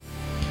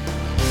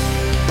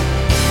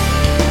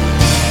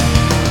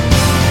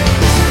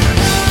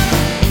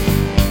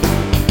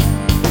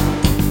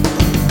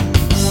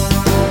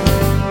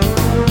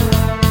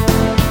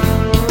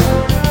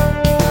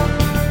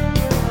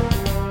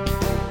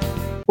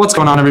What's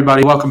going on,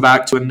 everybody? Welcome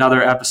back to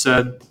another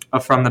episode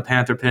of From the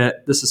Panther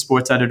Pit. This is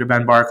sports editor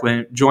Ben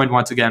Barkley, joined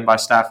once again by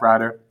staff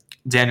writer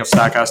Daniel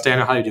Stackhouse.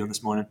 Daniel, how are you doing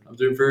this morning? I'm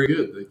doing very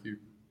good, thank you.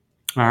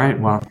 All right,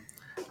 well,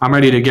 I'm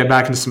ready to get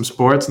back into some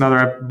sports.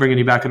 Bringing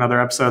you back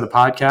another episode of the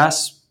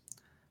podcast.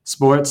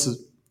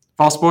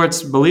 Fall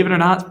sports, believe it or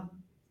not,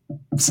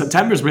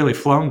 September's really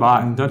flown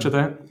by, don't you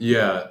think?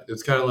 Yeah,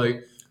 it's kind of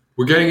like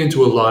we're getting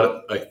into a lot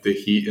of the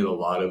heat in a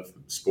lot of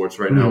sports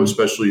right now,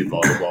 especially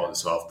volleyball and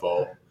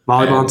softball.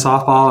 Volleyball and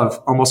softball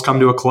have almost come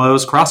to a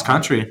close. Cross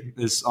country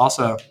is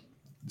also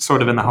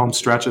sort of in the home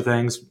stretch of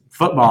things.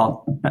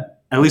 Football,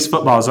 at least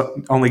football is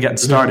only getting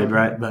started,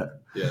 right?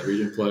 But yeah,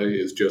 region play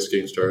is just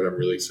getting started. I'm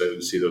really excited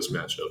to see those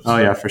matchups. Oh,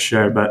 yeah, for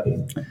sure. But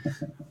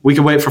we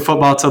can wait for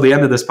football till the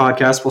end of this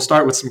podcast. We'll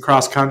start with some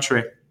cross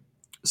country.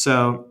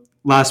 So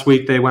last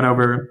week they went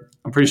over,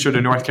 I'm pretty sure,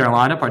 to North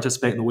Carolina,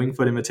 participate in the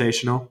Wingfoot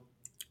Invitational.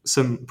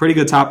 Some pretty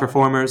good top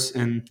performers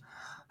in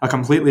a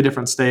completely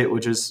different state,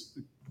 which is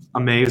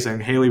amazing.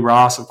 Haley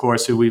Ross, of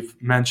course, who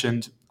we've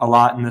mentioned a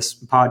lot in this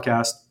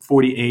podcast,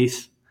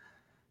 48th.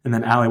 And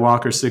then Allie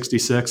Walker,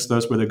 66th.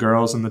 Those were the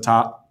girls and the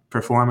top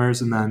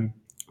performers. And then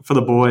for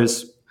the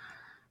boys,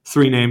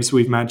 three names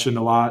we've mentioned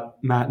a lot: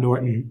 Matt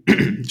Norton,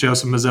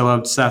 Joseph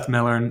Mazzillo, Seth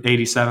Miller, and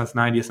 87th,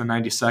 90th, and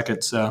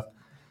 92nd. So,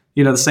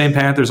 the same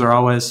Panthers are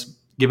always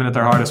giving it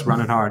their hardest,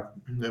 running hard.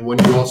 And when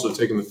you also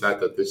take in the fact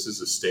that this is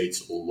the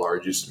state's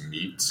largest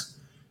meet,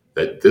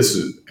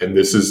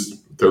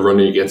 they're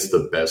running against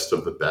the best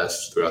of the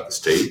best throughout the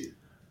state.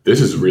 This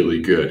is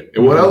really good.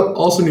 And what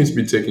also needs to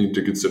be taken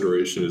into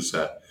consideration is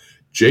that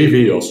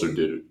JV also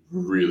did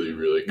really,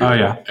 really good. Oh,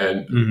 yeah.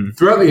 And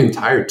throughout the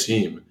entire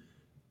team,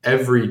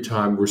 every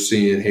time we're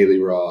seeing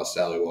Haley Ross,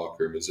 Allie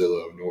Walker,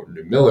 Mazzillo, Norton,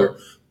 and Miller,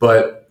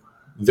 but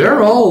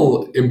they're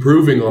all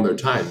improving on their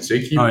times.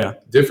 They keep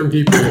different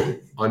people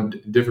on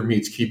different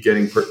meets keep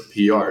getting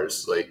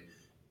PRs.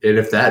 And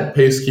if that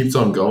pace keeps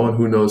on going,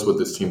 who knows what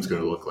this team's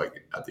going to look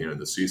like at the end of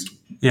the season.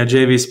 Yeah,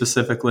 JV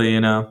specifically,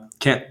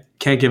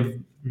 can't give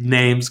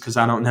names because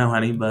I don't know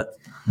any, but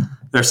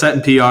they're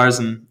setting PRs,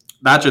 and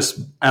that just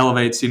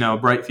elevates, a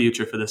bright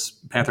future for this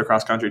Panther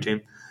cross country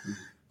team.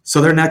 So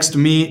their next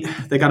meet,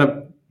 they get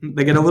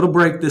a little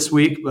break this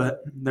week,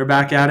 but they're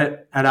back at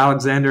it at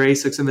Alexander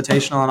A6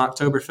 Invitational on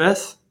October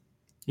 5th.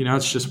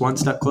 It's just one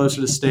step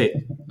closer to state.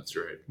 That's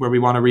right. Where we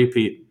want to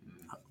repeat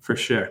for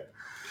sure.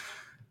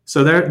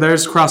 So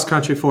there's cross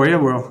country for you.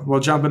 We'll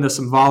jump into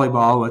some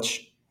volleyball,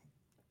 which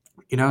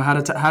had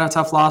a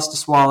tough loss to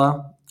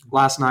swallow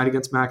last night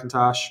against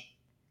McIntosh.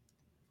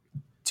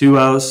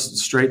 2-0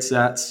 straight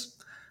sets.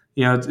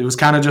 It was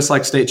kind of just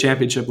like state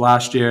championship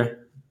last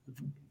year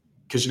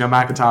because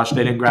McIntosh,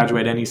 they didn't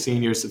graduate any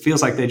seniors. It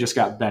feels like they just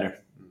got better.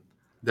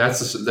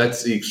 That's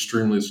the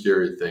extremely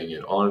scary thing,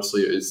 and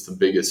honestly, it's the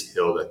biggest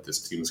hill that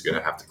this team is going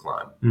to have to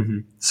climb. Mm-hmm.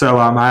 So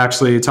I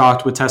actually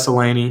talked with Tessa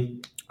Laney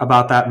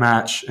about that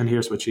match, and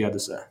here's what she had to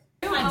say.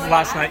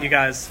 Last night, you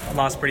guys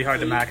lost pretty hard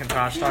to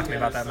McIntosh. Talk to me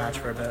about that match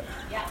for a bit.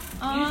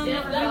 We went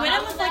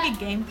in with a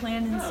game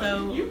plan, and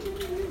so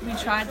we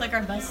tried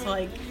our best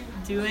to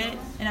do it,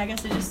 and I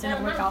guess it just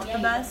didn't work out the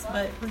best.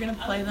 But we're gonna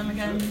play them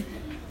again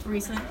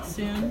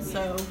soon,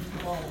 so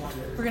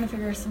we're gonna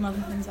figure some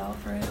other things out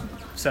for it.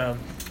 So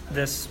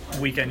this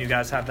weekend, you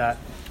guys have that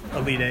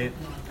Elite Eight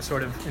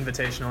sort of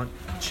invitational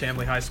at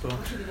Chamblee High School.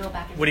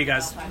 What do you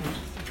guys?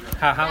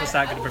 How is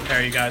that going to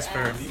prepare you guys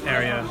for the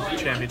area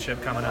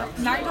championship coming up?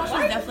 McIntosh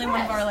is definitely one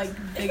of our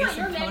biggest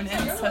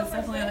opponents, so it's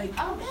definitely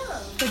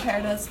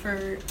prepared us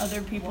for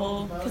other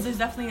people because there's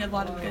definitely a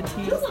lot of good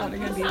teams that are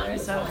going to be there,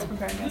 so it's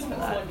preparing us for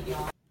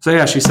that. So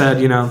yeah, she said,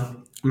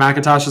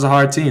 McIntosh is a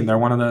hard team. They're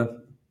one of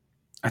the,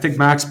 I think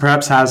Max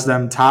perhaps has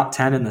them top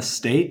 10 in the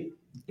state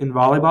in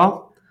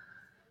volleyball,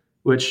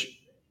 which,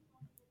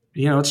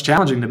 it's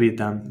challenging to beat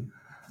them.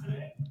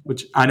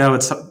 Which I know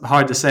it's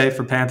hard to say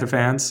for Panther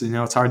fans.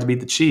 It's hard to beat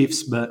the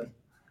Chiefs, but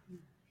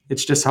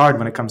it's just hard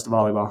when it comes to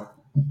volleyball.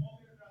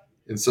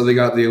 And so they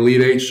got the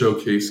Elite Eight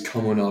showcase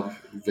coming up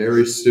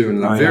very soon.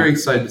 And I'm very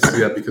excited to see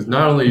that because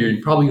not only are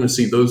you probably going to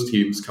see those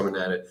teams coming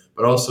at it,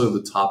 but also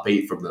the top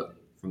 8 from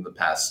the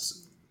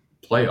past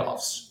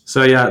playoffs.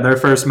 So, yeah, their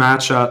first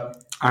matchup,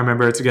 I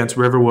remember it's against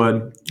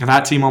Riverwood. And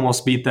that team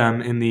almost beat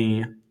them in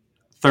the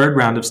third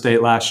round of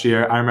state last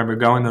year. I remember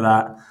going to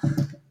that.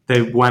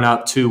 They went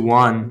up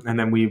 2-1, and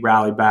then we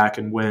rallied back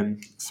and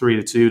win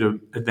 3-2 to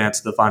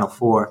advance to the Final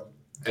Four.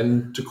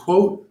 And to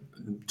quote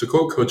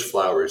Coach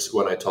Flowers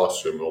when I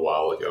talked to him a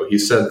while ago, he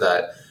said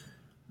that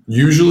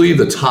usually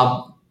the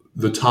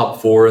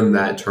top 4 in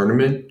that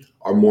tournament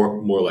are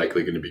more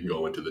likely going to be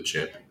going to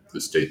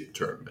the state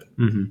tournament,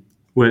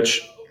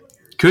 which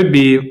could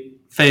be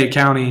Fayette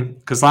County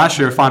because last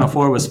year Final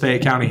Four was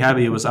Fayette County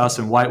heavy. It was us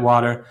and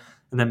Whitewater,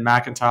 and then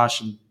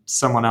McIntosh and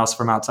someone else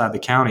from outside the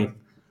county.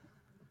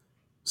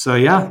 So,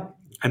 yeah,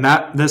 and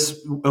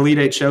this Elite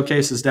Eight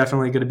showcase is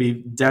definitely going to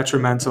be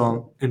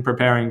detrimental in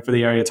preparing for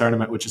the area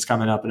tournament, which is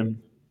coming up in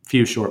a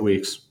few short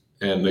weeks.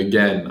 And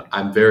again,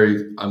 I'm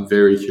very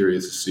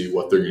curious to see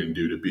what they're going to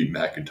do to beat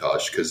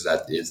McIntosh because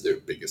that is their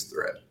biggest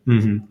threat.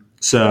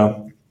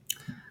 So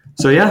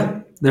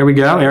yeah, there we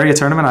go. Area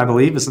tournament, I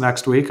believe, is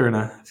next week or in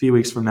a few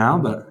weeks from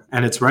now.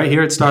 And it's right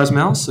here at Stars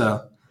Mill,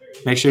 so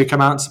make sure you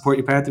come out and support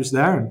your Panthers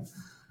there. And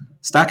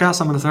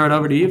Stackhouse, I'm going to throw it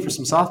over to you for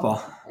some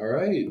softball. All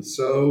right.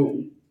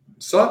 So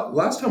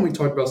last time we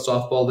talked about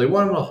softball, they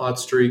went on a hot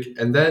streak,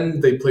 and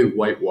then they played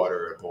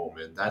Whitewater at home,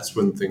 and that's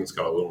when things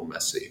got a little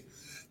messy.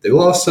 They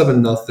lost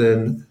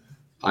 7-0.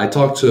 I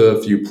talked to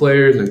a few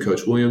players and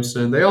Coach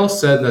Williamson. They all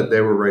said that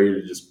they were ready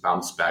to just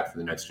bounce back for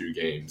the next few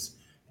games.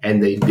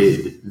 And they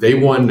did. They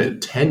won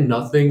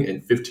 10-0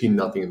 and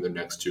 15-0 in their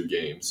next 2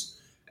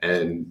 games.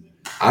 And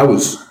I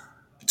was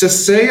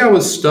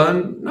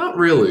stunned. Not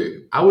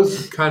really. I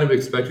was kind of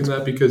expecting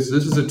that because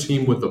this is a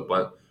team with a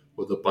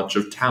bunch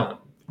of talent.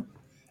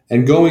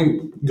 And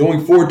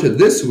going forward to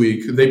this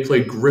week, they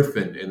play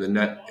Griffin in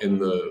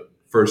the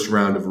first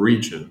round of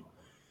region.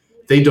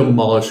 They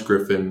demolished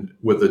Griffin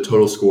with a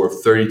total score of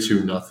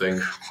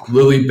 32-0.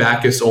 Lily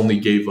Backus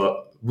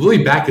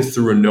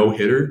threw a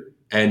no-hitter.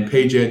 And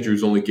Paige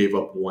Andrews only gave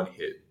up 1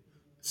 hit.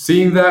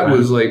 Seeing that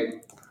was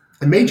like,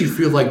 it made you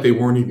feel like they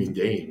weren't even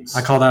games.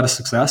 I call that a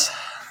success.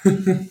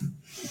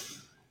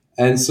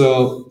 And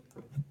so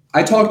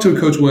I talked to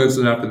Coach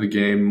Williamson after the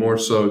game, more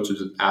so to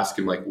just ask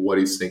him like what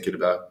he's thinking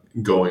about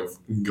going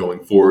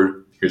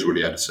forward. Here's what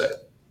he had to say.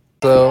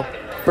 So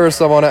first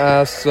I want to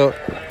ask,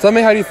 tell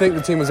me how do you think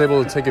the team was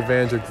able to take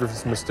advantage of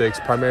Griffin's mistakes,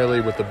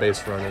 primarily with the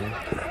base running?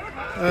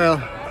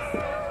 Well,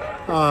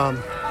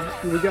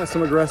 we got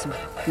some aggressive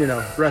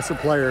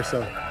players.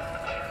 So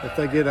if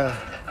they get a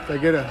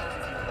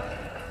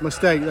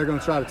mistake, they're going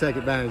to try to take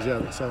advantage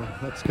of it. So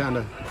that's kind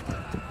of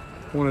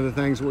one of the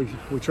things we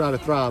try to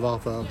thrive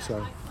off of.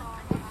 So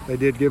they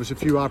did give us a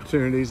few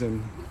opportunities,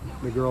 and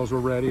the girls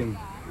were ready and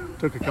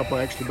took a couple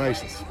extra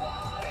bases.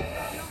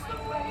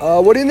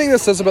 What do you think that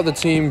says about the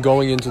team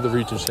going into the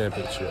region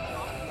championship?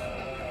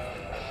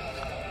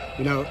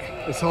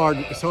 It's hard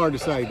to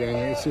say,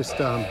 Daniel. It's just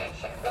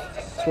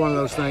it's one of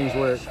those things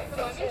where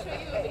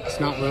it's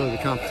not really the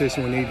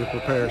competition we need to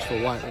prepare us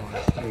for Whitewater.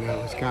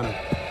 It's kind of,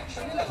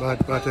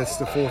 but that's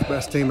the 4th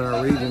best team in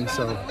our region,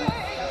 so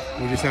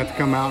we just have to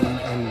come out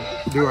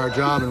and do our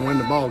job and win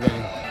the ball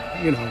game.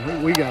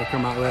 We got to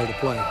come out ready to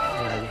play.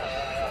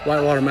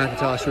 Whitewater,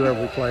 McIntosh,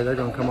 whoever we play, they're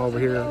going to come over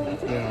here.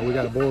 We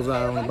got a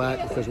bullseye on the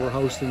back because we're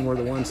hosting. We're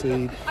the 1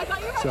 seed,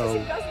 so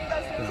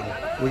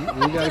we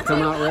got to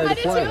come out ready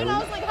to play.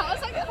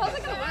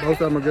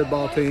 Both of them are good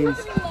ball teams.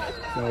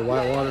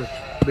 Whitewater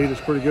beat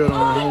us pretty good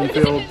on our home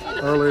field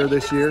earlier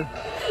this year.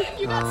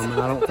 And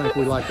I don't think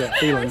we like that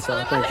feeling, so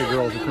I think the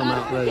girls will come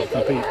out ready to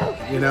compete.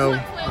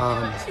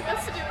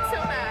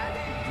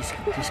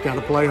 Just got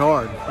to play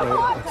hard.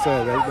 Like I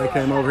said, they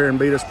came over here and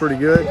beat us pretty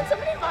good.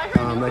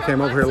 They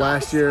came over here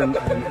last year and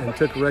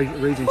took a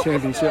region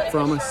championship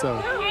from us,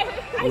 so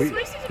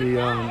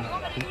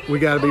we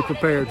got to be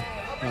prepared.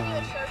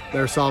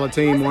 They're a solid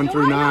team, 1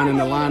 through 9 in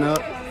the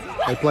lineup.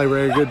 They play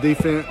very good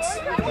defense,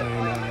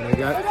 and they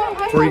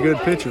got 3 good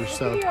pitchers,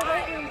 so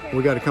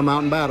we got to come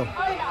out and battle.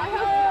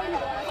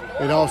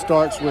 It all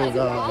starts with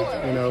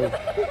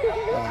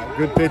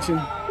good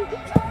pitching.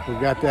 We've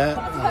got that.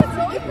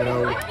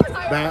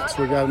 Bats.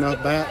 We got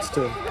enough bats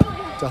to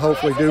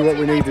hopefully do what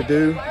we need to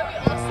do.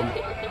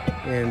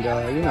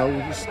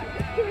 Just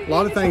a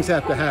lot of things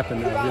have to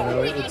happen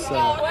though. It's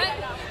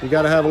you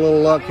got to have a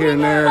little luck here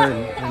and there,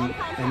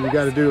 and you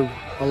got to do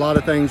a lot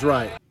of things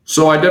right.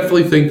 So I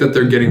definitely think that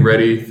they're getting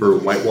ready for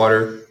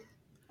Whitewater.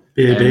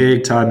 Be a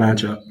big time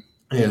matchup.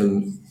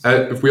 And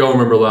if we all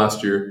remember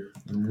last year,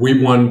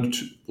 we won.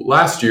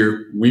 Last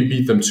year, we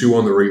beat them 2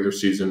 on the regular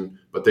season,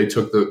 but they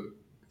took the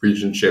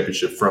region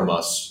championship from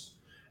us,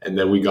 and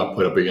then we got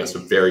put up against a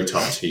very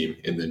tough team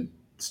in the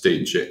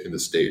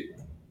state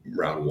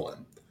round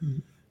 1.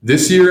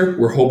 This year,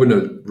 we're hoping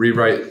to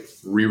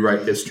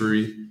rewrite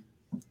history.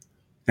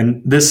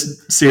 And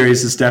this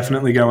series is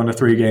definitely going to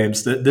 3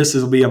 games. This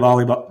will be a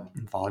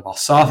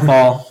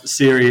softball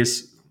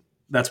series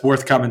that's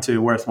worth coming to,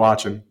 worth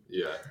watching.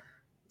 Yeah.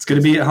 It's going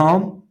to be at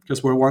home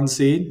because we're 1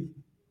 seed.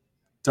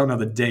 Don't know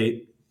the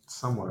date.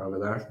 Somewhere over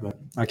there, but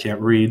I can't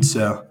read.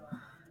 So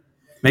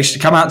make sure to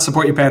come out and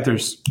support your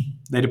Panthers.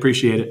 They'd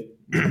appreciate it.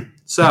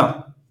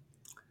 So,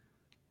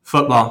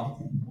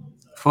 football.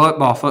 I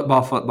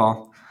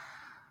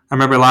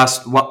remember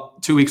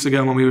 2 weeks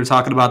ago when we were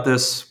talking about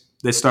this,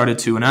 they started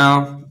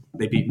 2-0.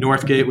 They beat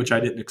Northgate, which I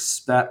didn't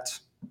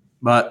expect.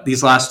 But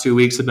these last 2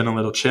 weeks have been a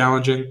little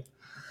challenging,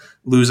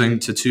 losing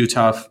to 2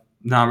 tough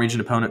non-region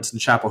opponents in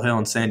Chapel Hill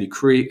and Sandy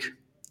Creek.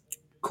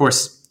 Of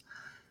course,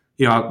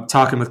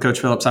 talking with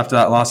Coach Phillips after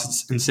that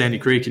loss in Sandy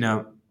Creek,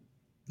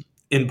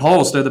 in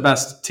polls, they're the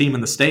best team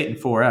in the state in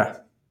 4A.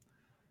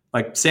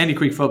 Like, Sandy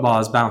Creek football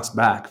has bounced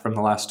back from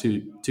the last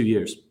two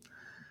years.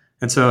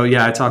 And so,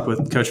 I talked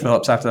with Coach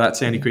Phillips after that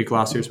Sandy Creek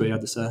loss. Here's what he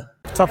had to say.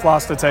 Tough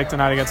loss to take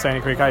tonight against Sandy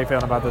Creek. How are you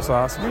feeling about this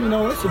loss?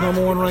 Well, it's the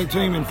number 1 ranked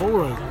team in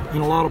 4A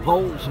in a lot of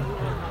polls.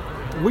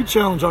 We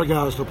challenge our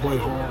guys to play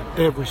hard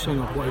every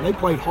single play. They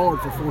played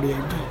hard for 48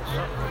 minutes.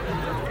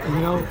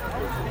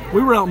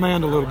 We were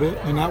outmanned a little bit,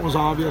 and that was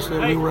obvious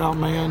that we were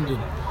outmanned.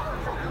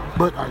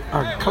 But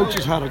our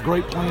coaches had a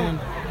great plan.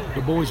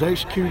 The boys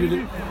executed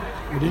it.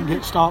 We didn't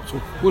get stops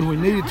when we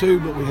needed to,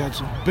 but we had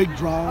some big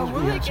drives.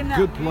 We had some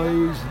good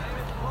plays.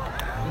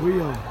 We,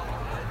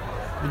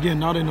 again,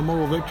 not in the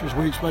moral victories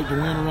we expect to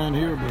win around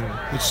here, but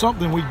it's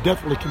something we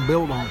definitely can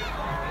build on.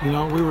 You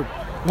know, we were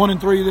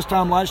 1-3 this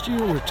time last year.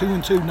 We're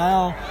 2-2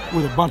 now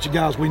with a bunch of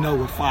guys we know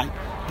will fight.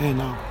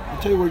 And I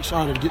tell you, we're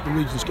excited to get the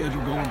region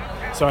schedule going.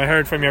 So I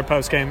heard from your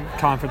post-game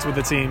conference with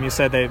the team, you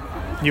said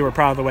you were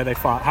proud of the way they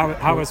fought.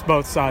 How was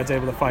both sides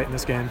able to fight in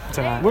this game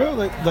tonight? Well,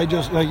 they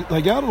got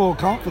a little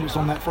confidence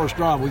on that first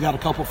drive. We got a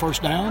couple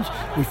first downs.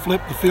 We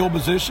flipped the field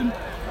position.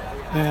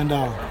 And,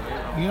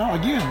 you know,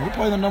 again, we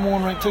play the number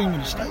 1 ranked team in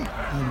the state.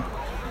 And,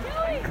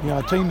 you know,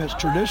 a team that's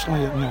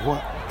traditionally, you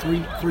know,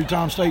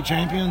 three-time state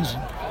champions.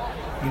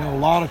 You know, a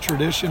lot of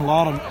tradition, we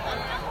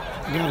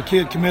got a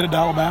kid committed to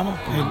Alabama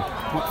and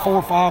 4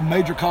 or 5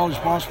 major college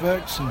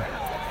prospects. And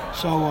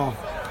so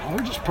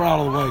we're just proud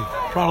of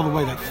the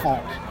way they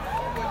fought.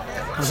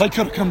 Because they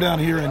could have come down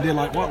here and did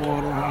like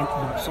Whitewater. I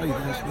don't say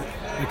this, but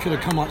they could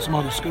have come like some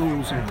other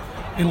schools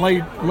and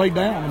laid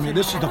down. I mean,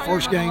 this is the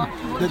first game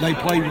that they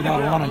played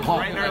without a running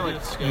clock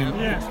and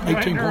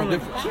 18-point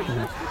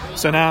difference.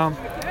 So now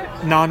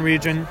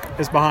non-region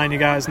is behind you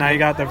guys. Now you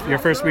got your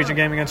first region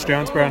game against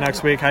Jonesboro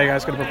next week. How are you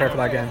guys going to prepare for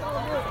that game?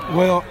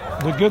 Well,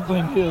 the good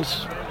thing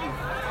is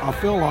I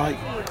feel like,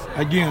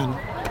 again,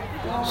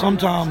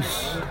 sometimes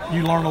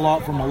you learn a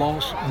lot from a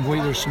loss, and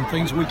there's some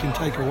things we can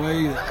take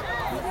away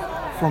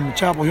from the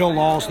Chapel Hill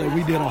loss that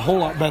we did a whole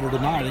lot better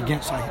tonight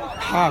against a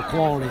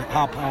high-quality,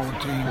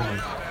 high-powered team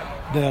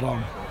that,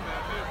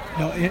 you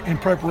know, in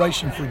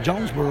preparation for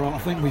Jonesboro, I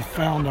think we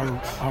found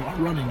our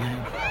running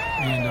game.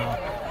 And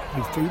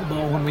we threw the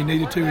ball when we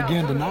needed to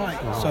again tonight.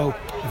 So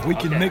if we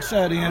can mix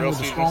that in with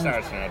a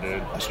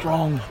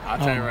strong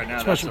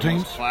special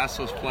teams,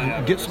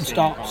 and get some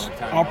stops,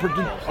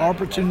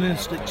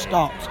 opportunistic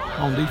stops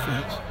on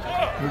defense,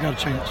 we got a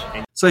chance.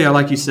 So yeah,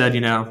 like you said,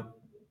 you know,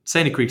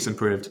 Sandy Creek's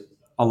improved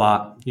a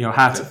lot. You know,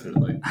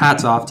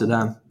 hats off to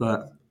them.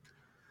 But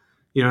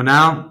you know,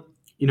 now,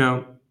 you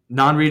know,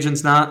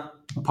 non-region's not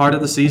a part of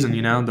the season.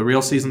 You know, the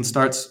real season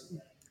starts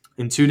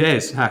in 2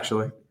 days,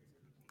 actually.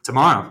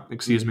 Tomorrow,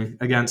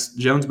 against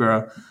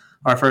Jonesboro,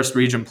 our first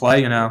region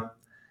play, you know.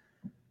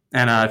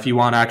 And if you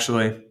want,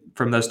 actually,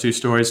 from those 2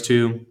 stories,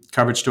 2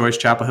 coverage stories,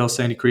 Chapel Hill,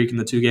 Sandy Creek, and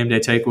the 2 game day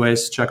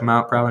takeaways, check them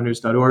out,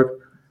 prowlernews.org.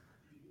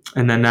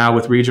 And then now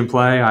with region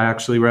play, I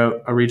actually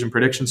wrote a region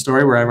prediction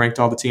story where I ranked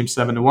all the teams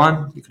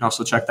 7-1. You can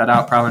also check that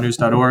out,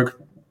 prowlernews.org.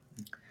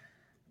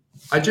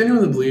 I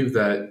genuinely believe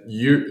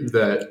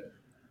that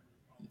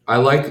I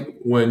like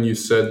when you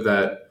said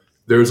that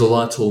there's a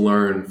lot to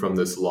learn from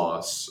this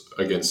loss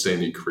against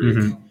Sandy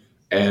Creek,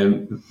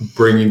 and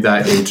bringing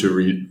that into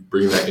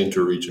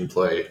region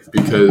play,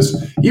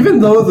 because even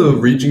though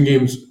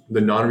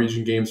the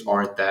non-region games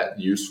aren't that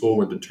useful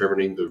when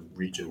determining the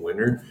region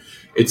winner,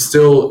 it's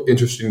still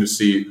interesting to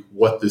see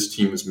what this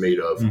team is made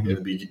of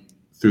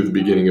through the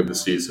beginning of the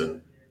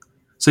season.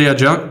 So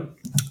yeah,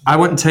 I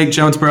wouldn't take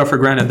Jonesboro for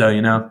granted though.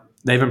 You know,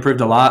 they've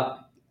improved a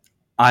lot.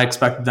 I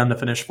expected them to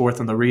finish 4th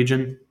in the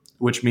region,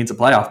 which means a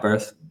playoff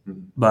berth.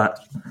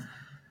 But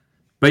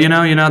you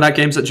know that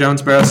game's at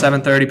Jonesboro,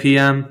 7:30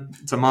 p.m.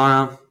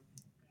 tomorrow.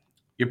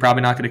 You're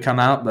probably not going to come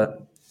out,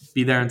 but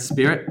be there in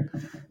spirit.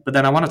 But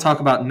then I want to talk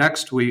about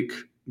next week,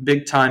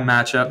 big time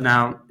matchup.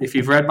 Now, if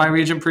you've read my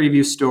region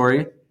preview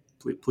story,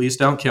 please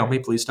don't kill me.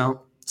 Please don't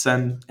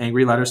send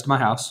angry letters to my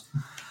house.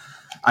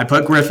 I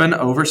put Griffin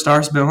over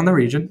Stars Mill in the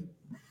region,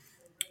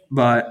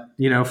 but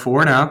you know,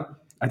 4-0.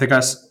 I think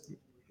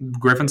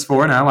Griffin's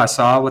 4-0. I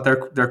saw what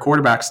their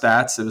quarterback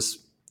stats. It was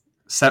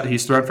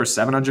he's thrown for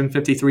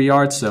 753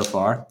 yards so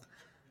far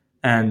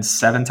and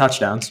 7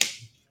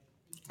 touchdowns,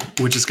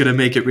 which is going to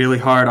make it really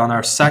hard on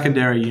our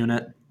secondary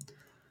unit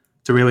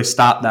to really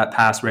stop that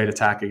pass rate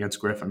attack against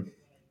Griffin.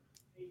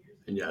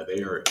 And yeah,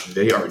 they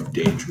are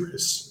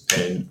dangerous.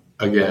 And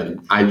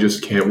again, I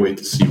just can't wait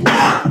to see what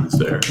happens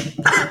there.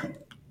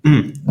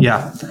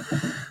 Yeah.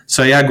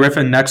 So yeah,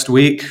 Griffin next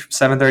week,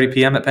 7:30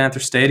 p.m. at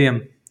Panther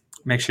Stadium.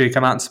 Make sure you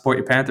come out and support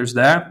your Panthers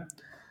there.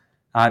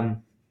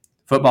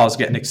 Football is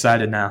getting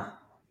excited now.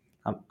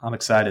 I'm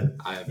excited.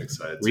 I am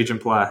excited. Region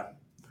play,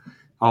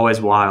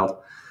 always wild.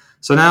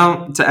 So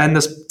now to end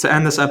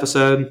this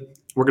episode,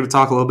 we're going to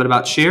talk a little bit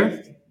about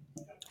cheer.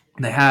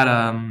 They had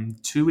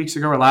 2 weeks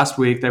ago or last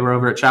week, they were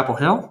over at Chapel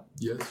Hill.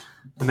 Yes.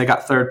 And they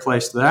got 3rd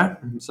place there.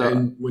 So,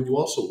 and when you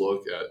also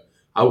look at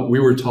how we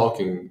were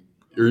talking,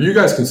 or you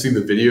guys can see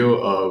the video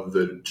of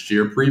the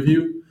cheer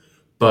preview,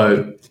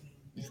 but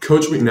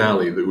Coach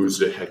McNally, who was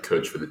the head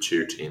coach for the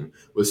cheer team,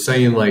 was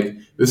saying like,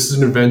 this is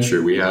an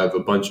adventure. We have a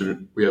bunch of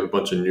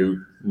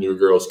new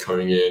girls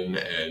coming in,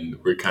 and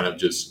we're kind of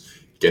just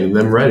getting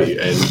them ready.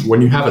 And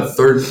when you have a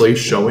 3rd place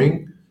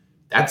showing,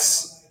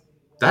 that's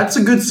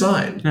a good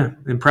sign. Yeah,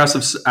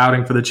 impressive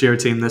outing for the cheer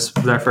team.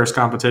 Their first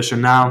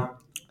competition. Now,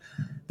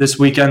 this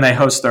weekend they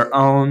host their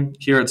own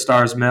here at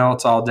Stars Mill.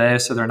 It's all day,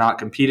 so they're not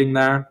competing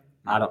there.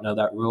 I don't know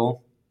that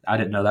rule. I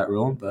didn't know that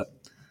rule, but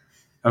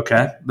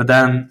okay. But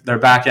then they're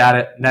back at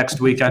it next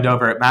weekend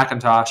over at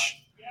McIntosh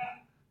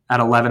at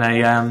 11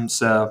 a.m.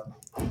 So,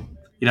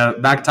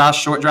 Bactosh,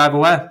 short drive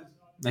away.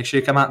 Make sure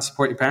you come out and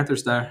support your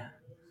Panthers there.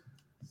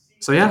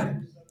 So, yeah,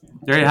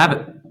 there you have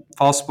it.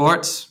 Fall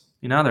sports,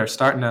 they're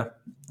starting to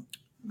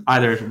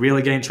either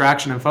really gain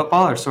traction in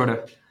football or sort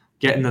of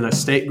get into the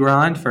state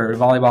grind for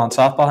volleyball and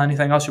softball.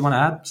 Anything else you want to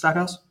add,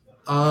 Stackhouse?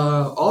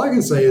 All I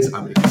can say is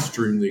I'm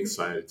extremely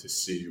excited to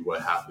see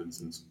what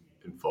happens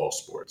in fall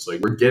sports.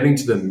 Like, we're getting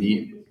to the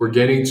meat. We're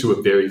getting to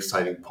a very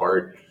exciting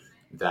part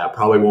that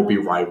probably won't be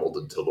rivaled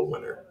until the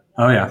winter.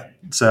 Oh, yeah.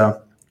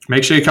 So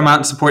make sure you come out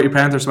and support your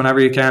Panthers whenever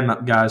you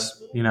can,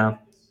 guys.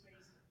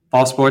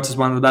 Fall sports is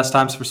one of the best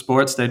times for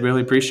sports. They'd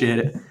really appreciate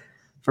it.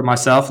 For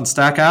myself and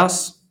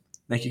Stackhouse,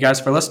 thank you guys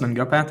for listening.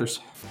 Go Panthers.